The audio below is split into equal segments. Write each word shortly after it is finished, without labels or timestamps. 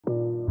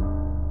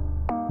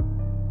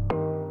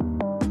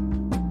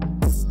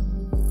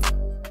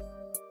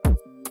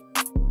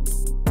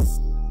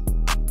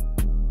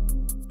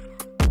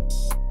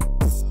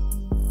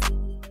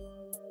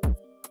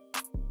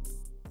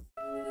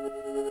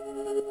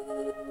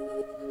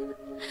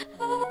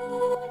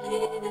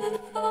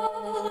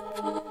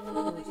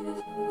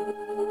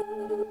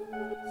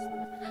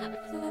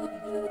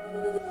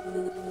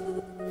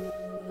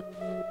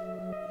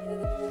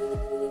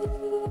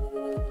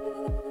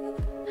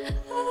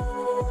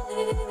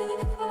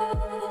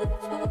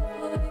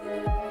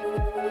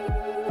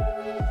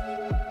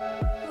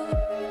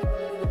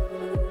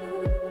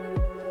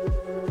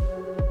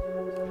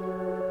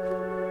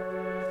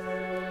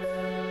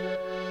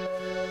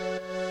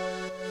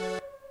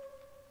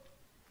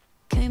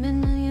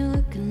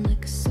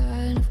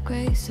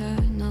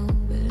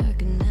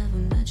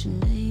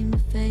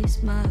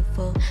my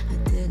fault. I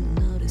didn't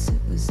notice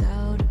it was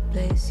out of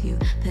place. You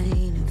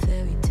painted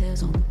fairy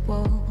tales on the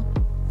wall,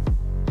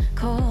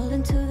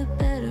 calling to the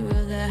better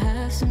of the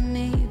halves of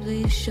me.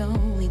 Please show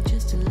me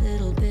just a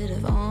little bit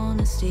of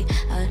honesty.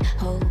 I'd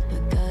hope I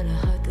got a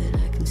heart that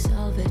I can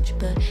salvage,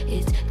 but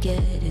it's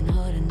getting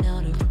harder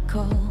now to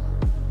recall.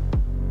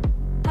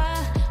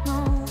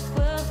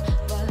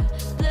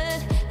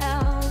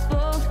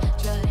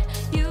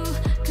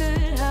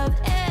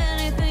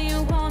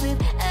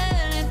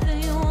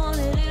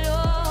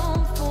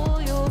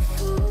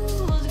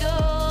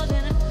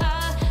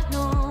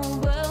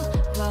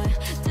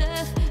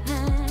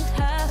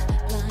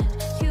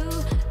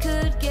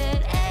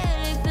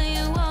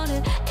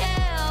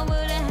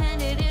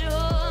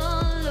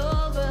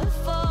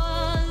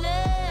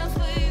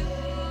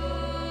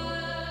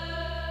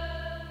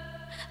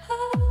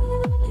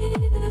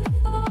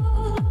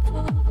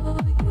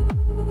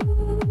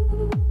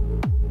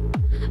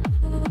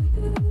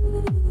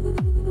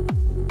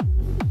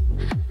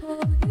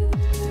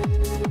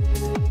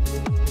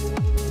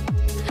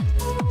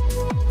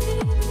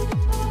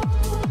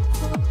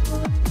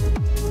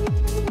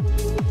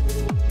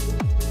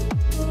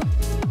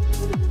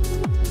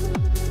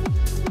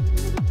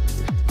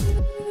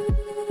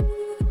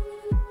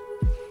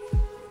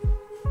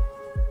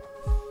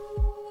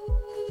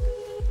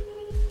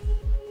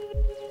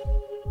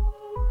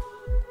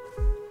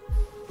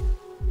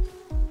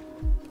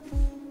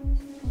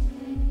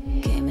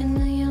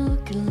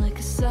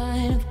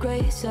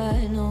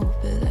 I know,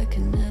 but I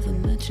can never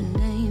mention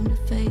name to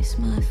face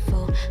my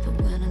fault. But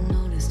when I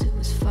noticed it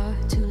was far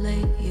too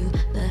late, you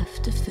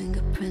left a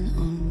fingerprint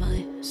on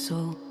my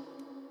soul.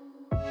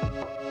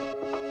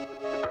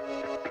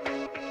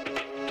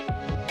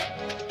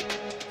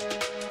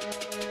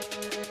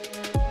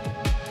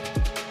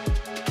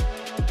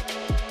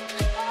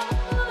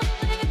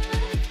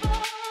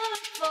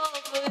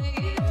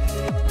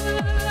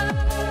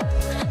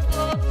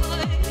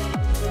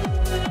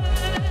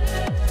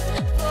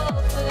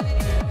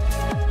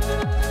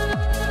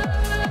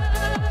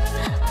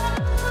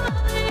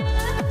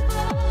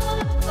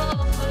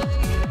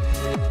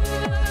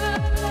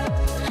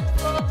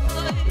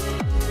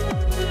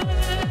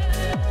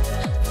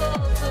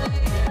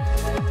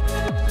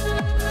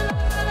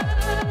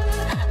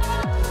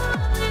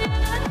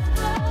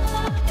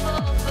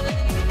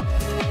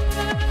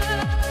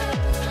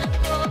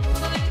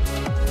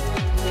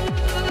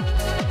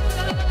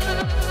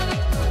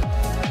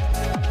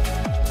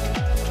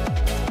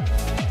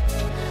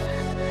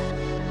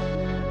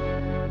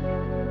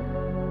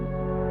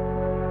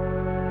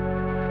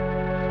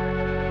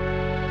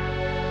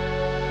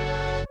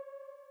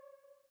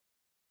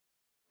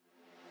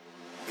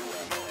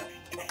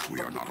 We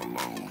are not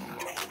alone.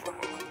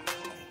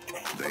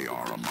 They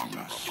are among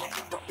us.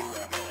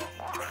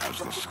 As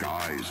the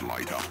skies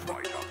light up,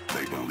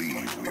 they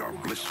believe we are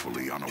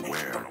blissfully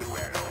unaware.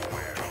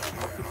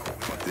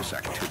 But this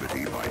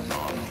activity by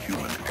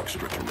non-human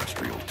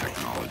extraterrestrial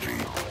technology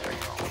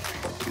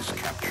is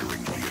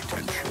capturing the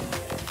attention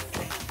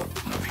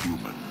of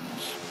humans.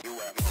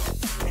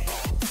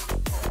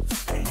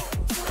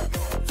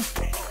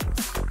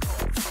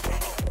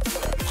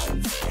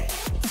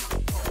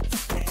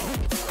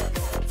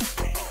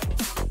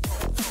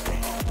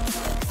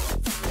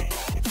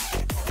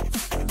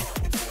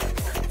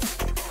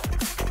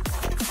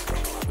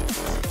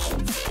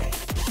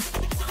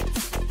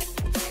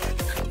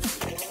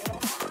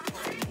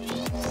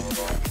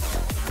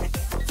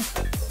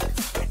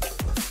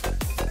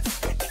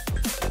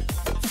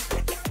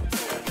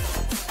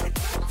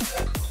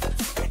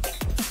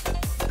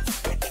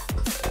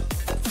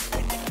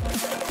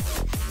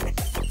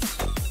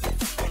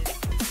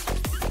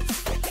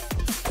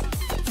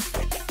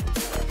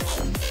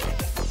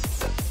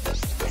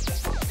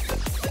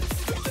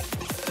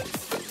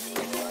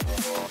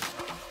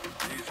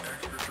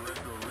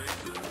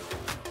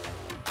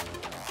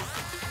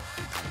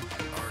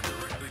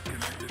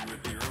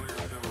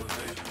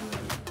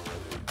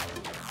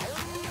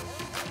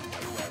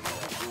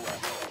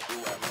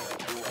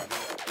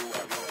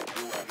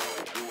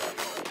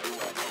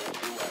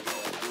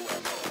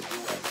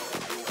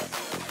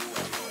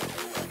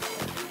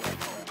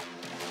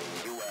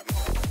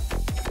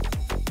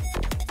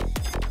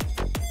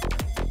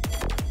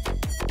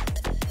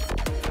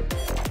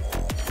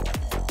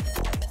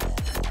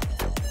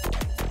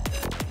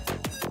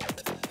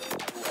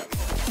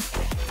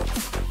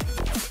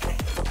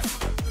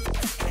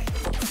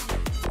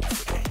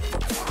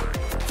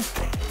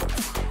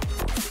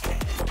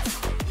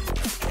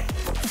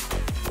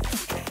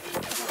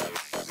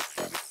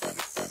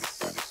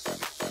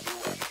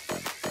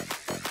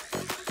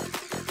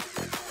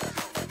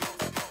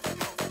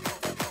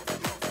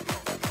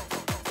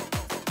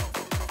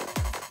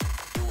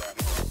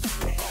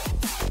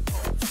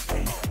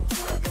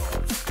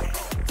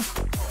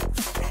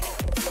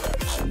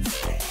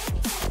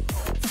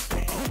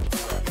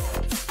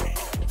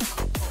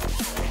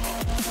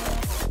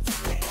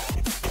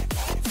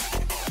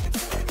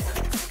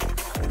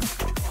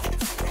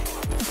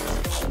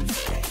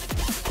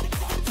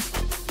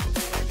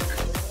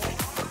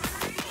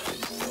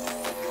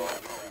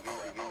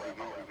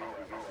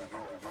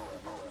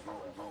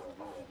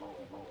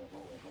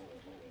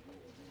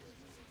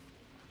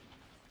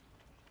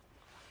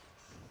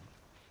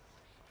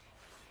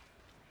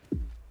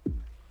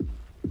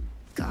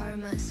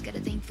 Karma's got a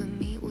thing for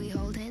me. We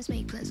hold hands,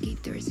 make plans,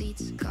 keep the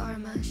receipts.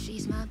 Karma,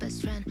 she's my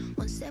best friend.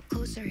 One step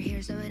closer,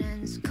 here's how it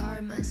ends.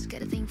 Karma's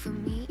got a thing for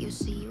me. You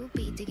see, you'll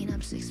be digging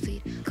up 6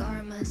 feet.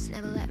 Karma's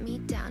never let me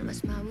down. My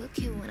smile will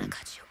kill when I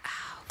cut you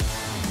out.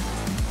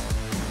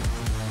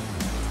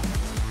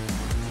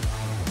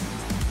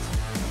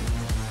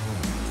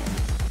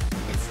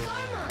 It's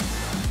karma.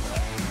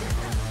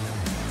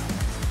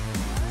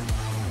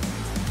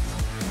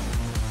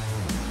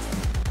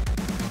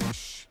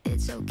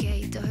 It's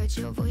okay to hurt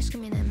your voice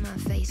screaming in my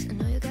face. I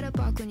know you gotta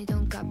bark when you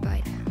don't got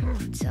bite.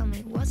 Tell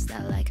me, what's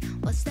that like?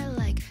 What's that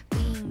like?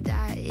 Being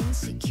that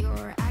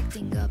insecure,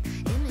 acting up,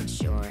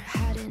 immature.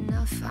 Had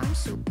enough, I'm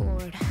so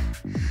bored.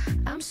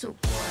 I'm so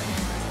bored.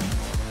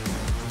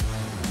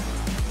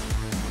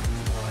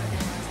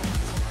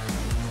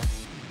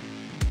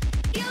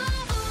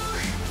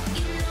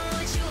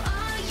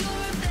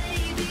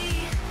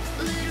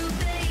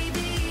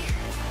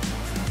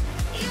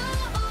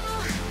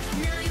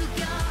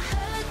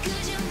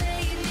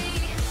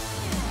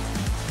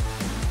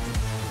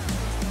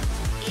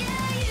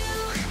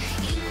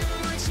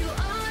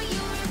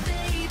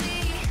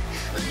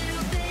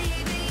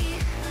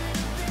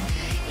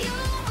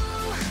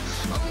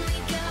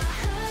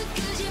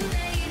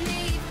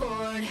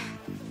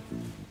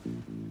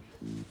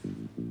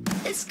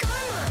 It's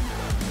karma.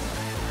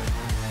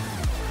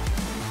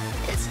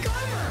 It's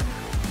karma.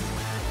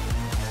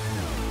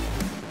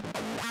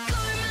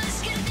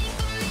 Karma's got a thing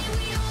for me.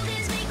 We hold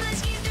hands, make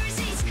plans, keep the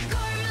receipts.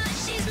 Karma,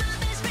 she's my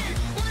best friend.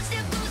 One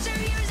step closer,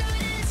 here's how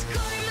it ends.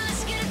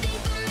 Karma's got a thing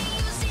for me.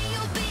 You'll see,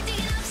 you'll be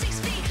digging up 6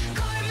 feet.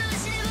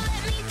 Karma's never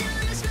let me down.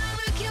 My smile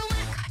will kill when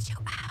I cut you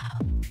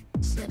out.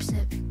 Snip,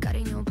 snip, got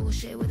in your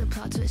bullshit with a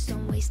plot twist.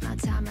 Don't waste my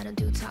time, I don't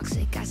do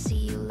toxic. I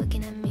see you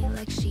looking at me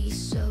like she's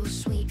so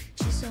sweet.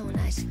 She's so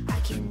nice, I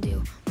can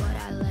do what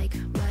I like,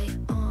 right?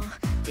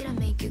 Did I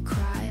make you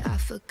cry? I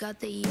forgot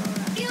that you're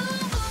you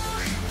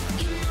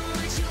know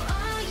what you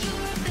are,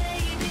 you're a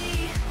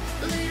baby,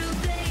 little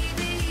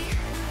baby.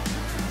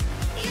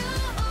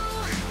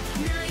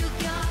 Now you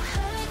got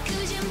hurt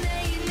 'cause you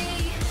made me.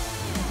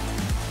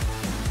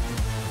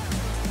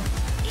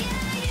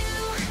 Yeah,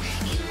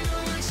 you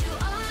know what you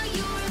are,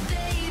 you're a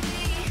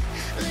baby,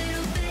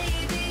 little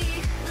baby.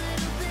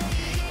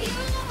 You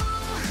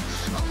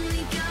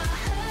only got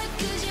hurt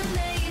 'cause you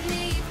made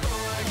me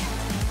bored.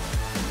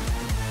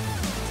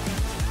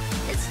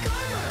 It's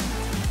karma.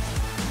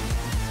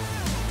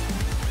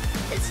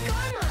 It's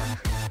karma.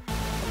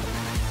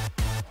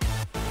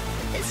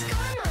 It's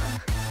karma.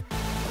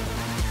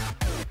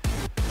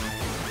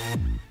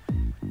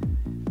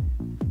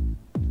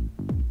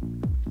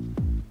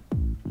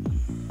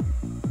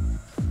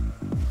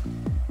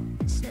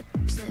 Snip,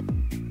 snip,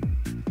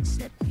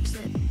 snip,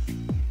 snip,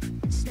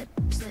 snip,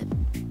 snip,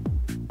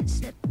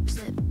 snip,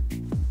 snip,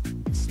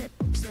 snip,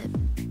 snip,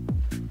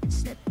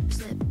 snip,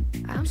 snip.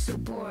 I'm so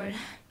bored.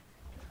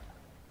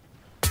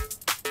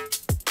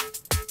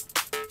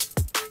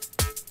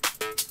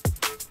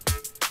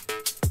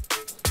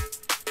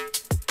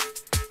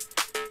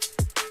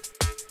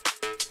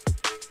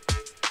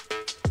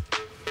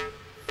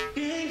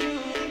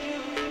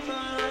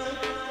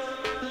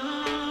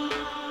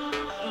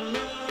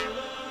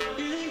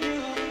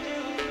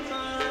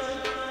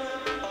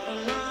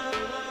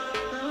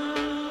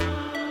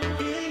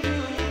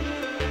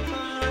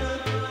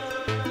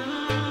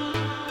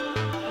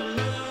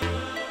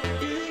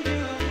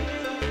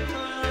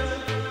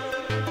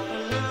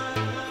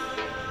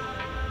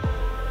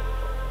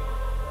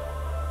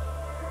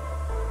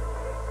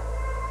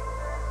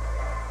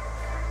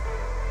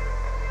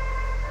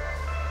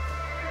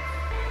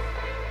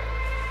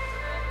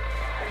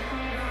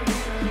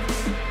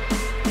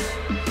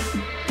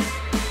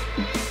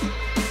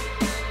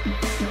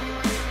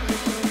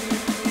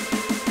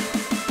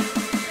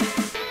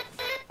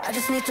 I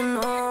just need to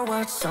know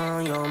what's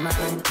on your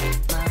mind.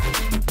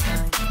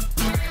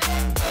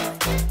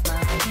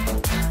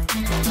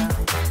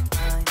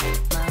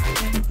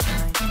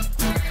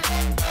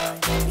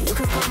 You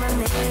can call my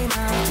name,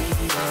 I'll be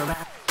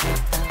alright.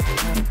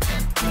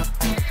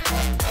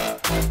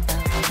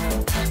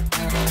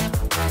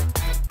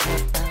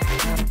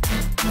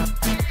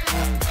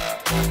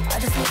 I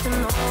just need to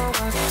know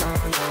what's on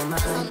your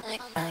mind.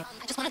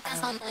 I just wanna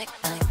dance all night.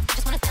 I just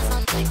wanna dance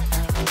all night.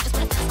 I just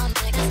wanna dance all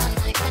night. Dance all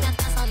night. Dance all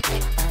night.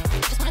 I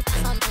just wanna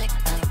dance all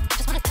night. I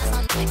just wanna dance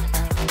all night.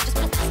 I just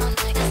wanna dance all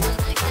night. Dance all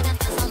night. Dance all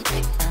night.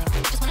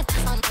 I just wanna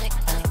dance all night.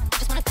 I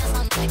just wanna dance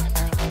all night.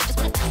 I just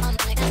wanna dance all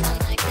night. Dance all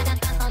night.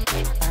 Dance all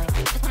night.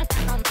 I just wanna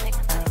dance all night.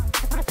 I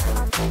just wanna dance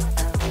all night.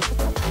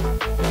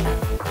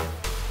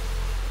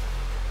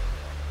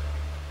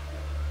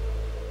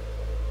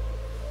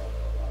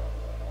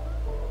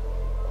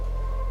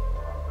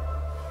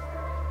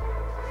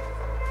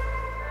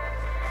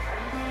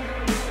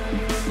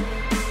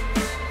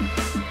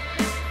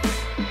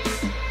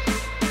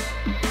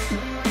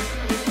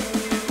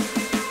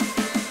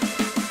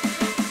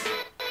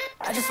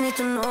 I just need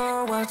to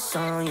know what's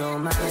on your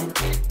mind.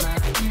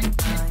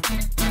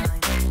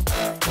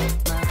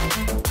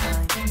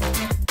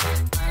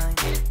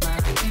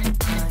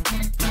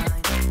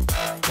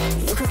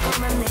 call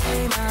my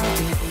name, I'll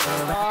be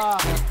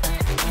alright.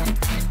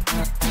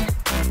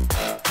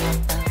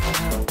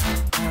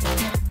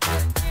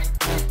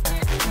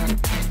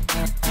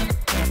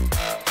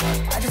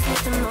 I just need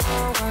to know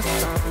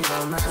what's on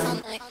your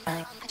mind.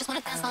 I just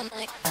wanna dance all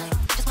night. I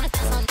just wanna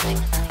dance all night.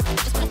 I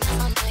just wanna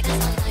dance all night.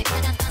 Dance all night.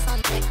 Dance all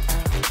night. I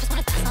just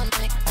wanna dance all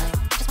night. I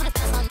just wanna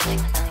dance all night.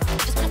 I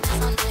just wanna dance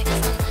all night.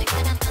 Dance all night.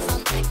 Dance all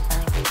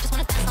night. I just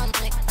wanna dance all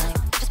night.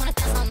 I just wanna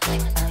dance all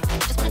night.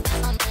 I just wanna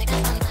dance all night.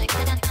 Dance all night.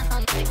 Dance all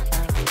night.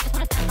 I just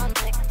wanna dance all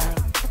night. I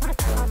just wanna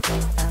dance all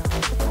night.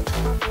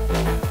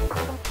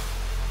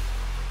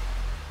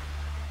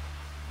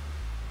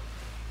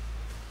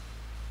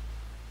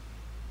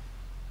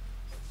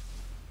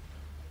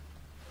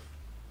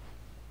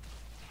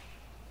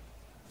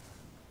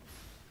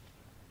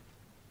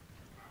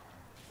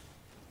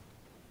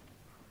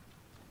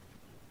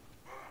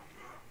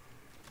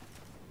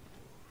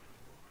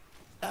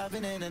 I've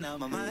been in and out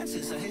my mind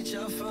since I hit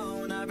your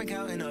phone. I've been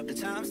counting up the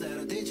times that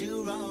I did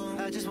you wrong.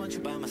 I just want you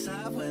by my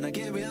side when I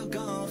get real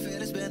gone.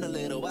 Feel it's been a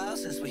little while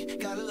since we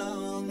got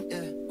along.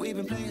 Yeah, we've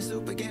been playing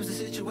stupid games, the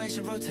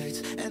situation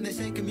rotates. And they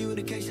say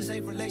communication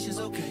save relations,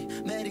 okay.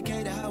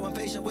 Medicated how I'm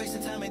patient,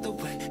 wasting time ain't the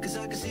way. Cause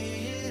I can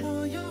see it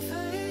on your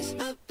face.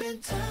 I've been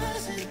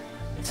tossing,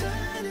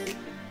 turning,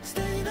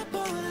 staying up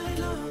all night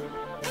long.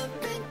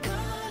 I've been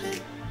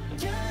calling,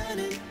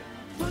 yearning,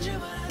 wondering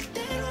what I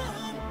did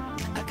wrong.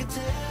 I could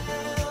tell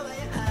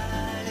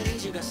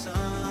you got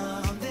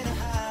something to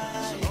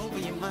hide. So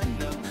open your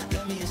mind up,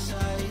 let me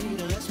inside, and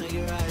let's make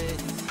it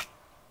right.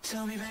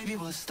 Tell me, baby,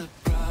 what's the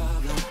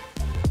problem?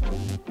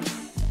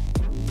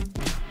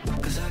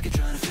 Cause I keep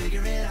trying to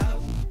figure it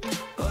out.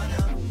 Oh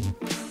no,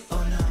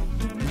 oh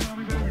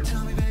no.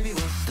 Tell me, baby,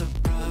 what's the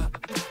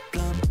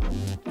problem?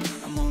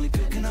 I'm only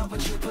picking up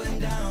what you're putting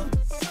down.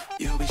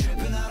 You'll be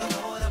tripping, I don't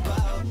know what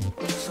about.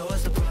 So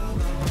what's the problem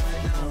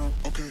right now?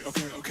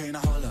 Okay, now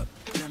hold up.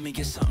 Let me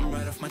get something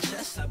right off my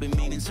chest. I've been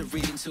meaning to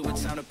read into it,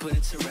 time to put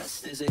it to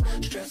rest. Is it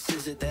stress?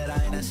 Is it that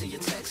I ain't answer your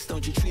text?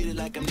 Don't you treat it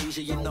like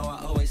amnesia, you know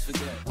I always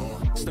forget.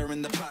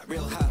 Stirring the pot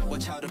real hot,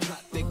 watch how the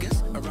plot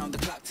thickens. Around the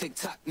clock, tick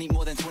tock, need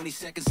more than 20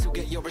 seconds to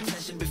get your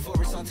attention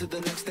before it's on to the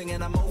next thing.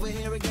 And I'm over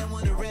here again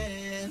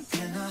wondering,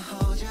 can I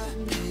hold you,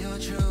 hear your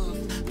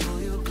truth, pull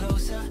you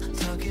closer,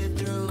 talk it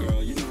through.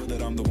 Girl, you know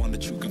that I'm the one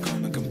that you can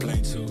come and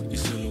complain to. Your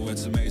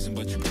silhouette's amazing,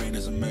 but your brain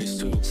is a maze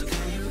too. So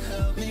can you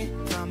help me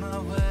find my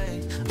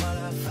way while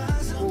I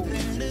find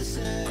something to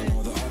say? I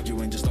know the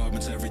arguing just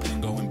augments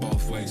everything going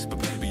both ways, but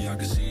baby, I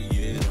can see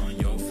it on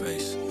your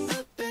face.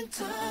 I've been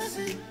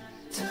tossing,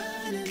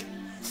 turning,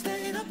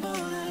 staying up all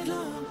night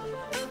long.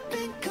 I've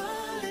been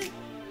calling,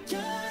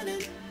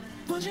 yearning,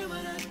 wondering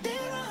what I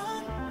did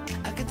wrong.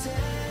 I can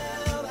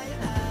tell by your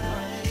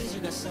eyes,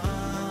 you got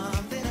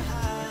something to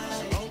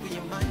hide. So open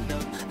your mind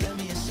up, let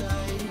me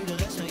inside, and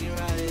let's make it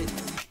right.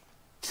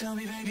 Tell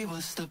me, baby,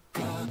 what's the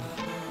problem?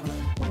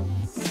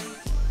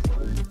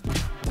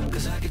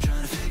 Cause I keep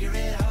trying to figure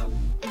it out.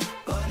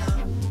 Oh no,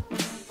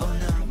 oh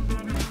no.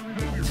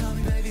 Tell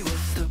me, baby,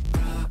 what's the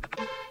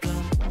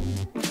problem?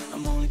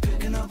 I'm only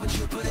picking up what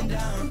you're putting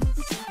down.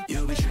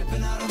 You'll be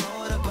tripping, I don't know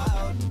what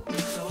about.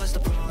 So what's the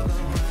problem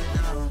right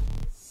now?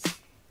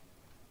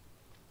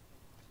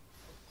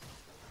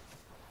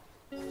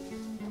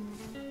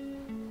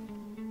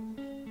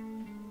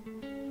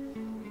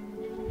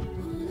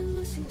 One of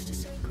us seems to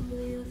circle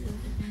the other,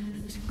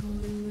 losing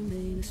cold and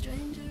remain a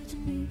stranger to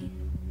me,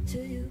 to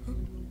you.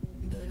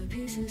 But our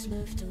pieces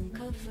left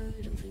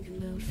uncovered. I'm thinking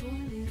about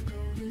four-leaf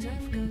clovers.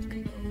 I've got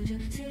composure,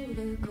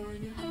 silver coin.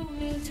 You hold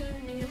me,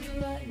 turn me over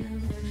right now.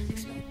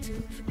 Expect to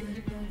forget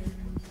about it.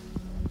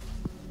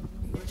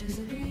 Watch as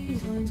the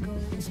breeze winds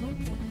cold and smoke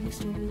that you've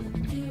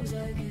stolen. Feels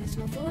like it's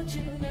my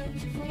fortune that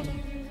you've fallen.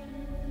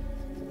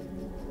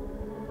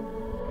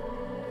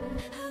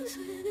 I was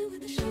winning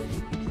with the sharks.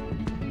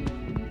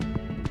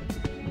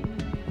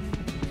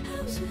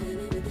 I was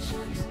winning with the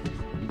sharks.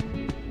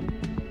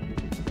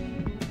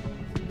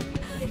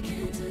 I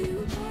can't tell you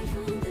apart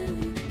from them.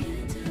 You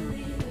can't tell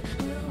either.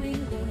 Will we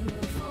love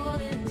or fall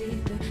in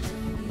deeper?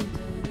 Tell me,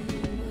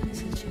 darling, what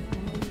is it you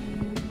want?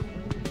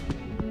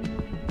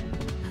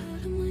 How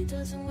the mind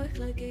doesn't work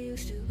like it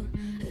used to.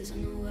 As I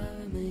know I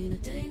remain a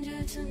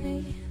danger to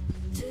me,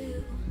 to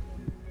you.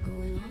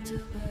 Going on to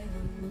by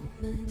the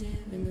moment,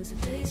 dear. And as the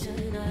days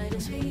shine, I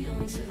don't speak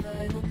on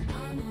survival.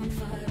 I'm on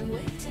fire,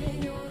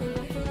 waiting. You're the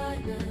rifle I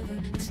never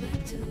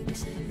expect to be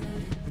saved by.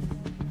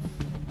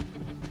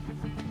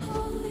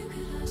 All you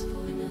could ask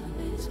for never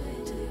made its way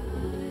to your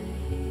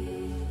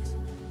eyes.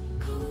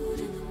 Cold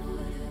in the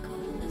water,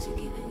 cold unless you're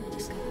keeping a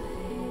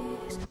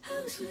disguise.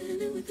 I was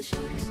swimming with the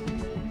sharks.